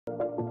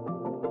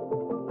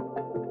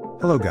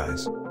Hello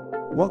guys.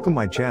 Welcome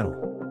my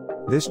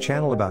channel. This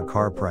channel about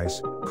car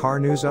price, car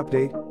news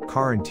update,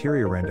 car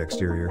interior and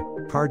exterior,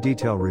 car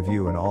detail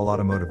review and all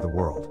automotive the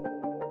world.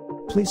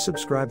 Please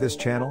subscribe this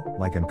channel,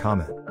 like and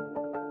comment.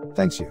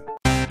 Thanks you.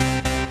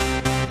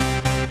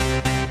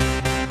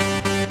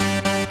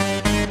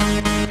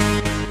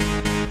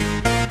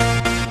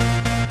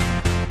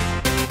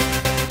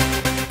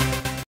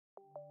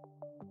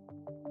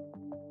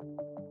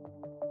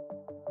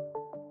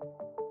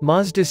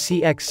 Mazda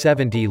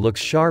CX-70 looks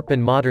sharp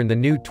and modern. The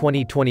new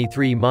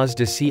 2023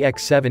 Mazda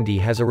CX-70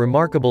 has a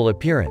remarkable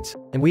appearance,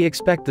 and we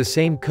expect the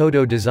same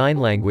Kodo design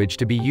language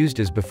to be used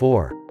as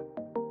before.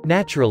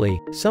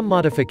 Naturally, some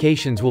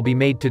modifications will be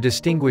made to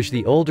distinguish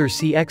the older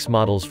CX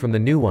models from the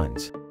new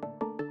ones.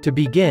 To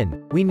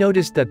begin, we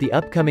noticed that the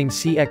upcoming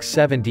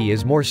CX-70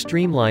 is more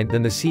streamlined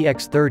than the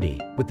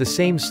CX-30, with the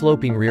same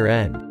sloping rear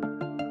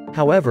end.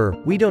 However,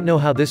 we don't know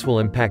how this will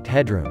impact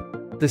headroom.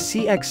 The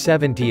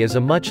CX-70 is a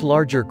much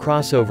larger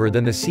crossover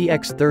than the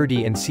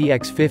CX-30 and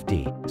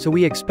CX-50, so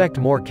we expect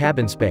more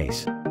cabin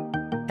space.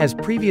 As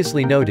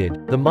previously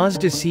noted, the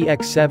Mazda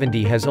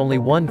CX-70 has only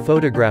one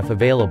photograph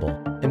available,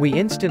 and we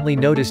instantly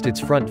noticed its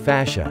front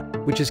fascia,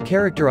 which is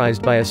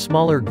characterized by a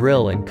smaller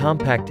grille and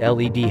compact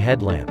LED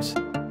headlamps.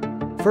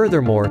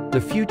 Furthermore,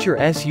 the future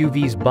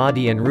SUV's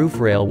body and roof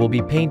rail will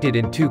be painted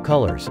in two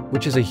colors,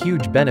 which is a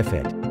huge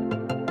benefit.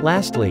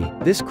 Lastly,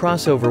 this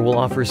crossover will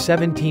offer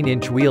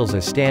 17-inch wheels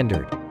as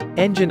standard.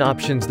 Engine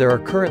options: there are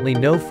currently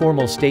no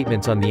formal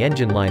statements on the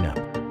engine lineup.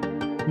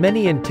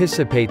 Many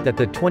anticipate that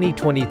the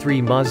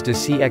 2023 Mazda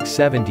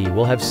CX-70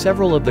 will have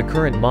several of the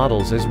current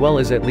models as well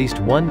as at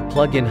least one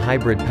plug-in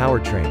hybrid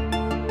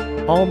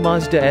powertrain. All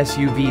Mazda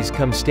SUVs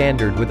come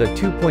standard with a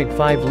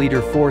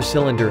 2.5-liter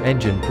four-cylinder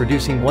engine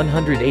producing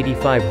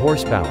 185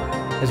 horsepower,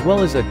 as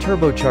well as a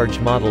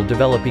turbocharged model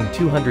developing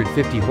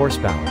 250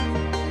 horsepower.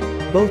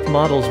 Both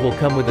models will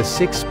come with a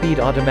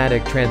 6-speed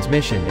automatic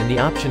transmission and the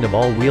option of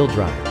all-wheel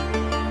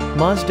drive.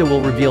 Mazda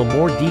will reveal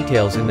more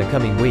details in the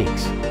coming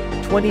weeks.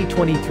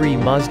 2023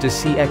 Mazda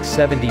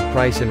CX-70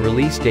 price and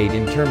release date.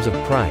 In terms of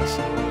price,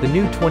 the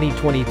new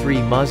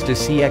 2023 Mazda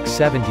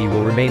CX-70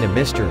 will remain a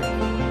mystery.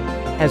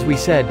 As we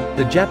said,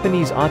 the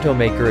Japanese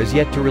automaker is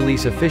yet to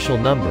release official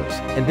numbers,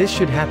 and this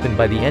should happen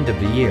by the end of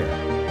the year.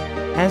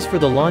 As for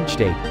the launch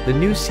date, the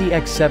new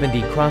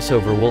CX-70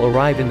 crossover will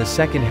arrive in the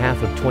second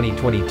half of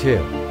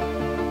 2022.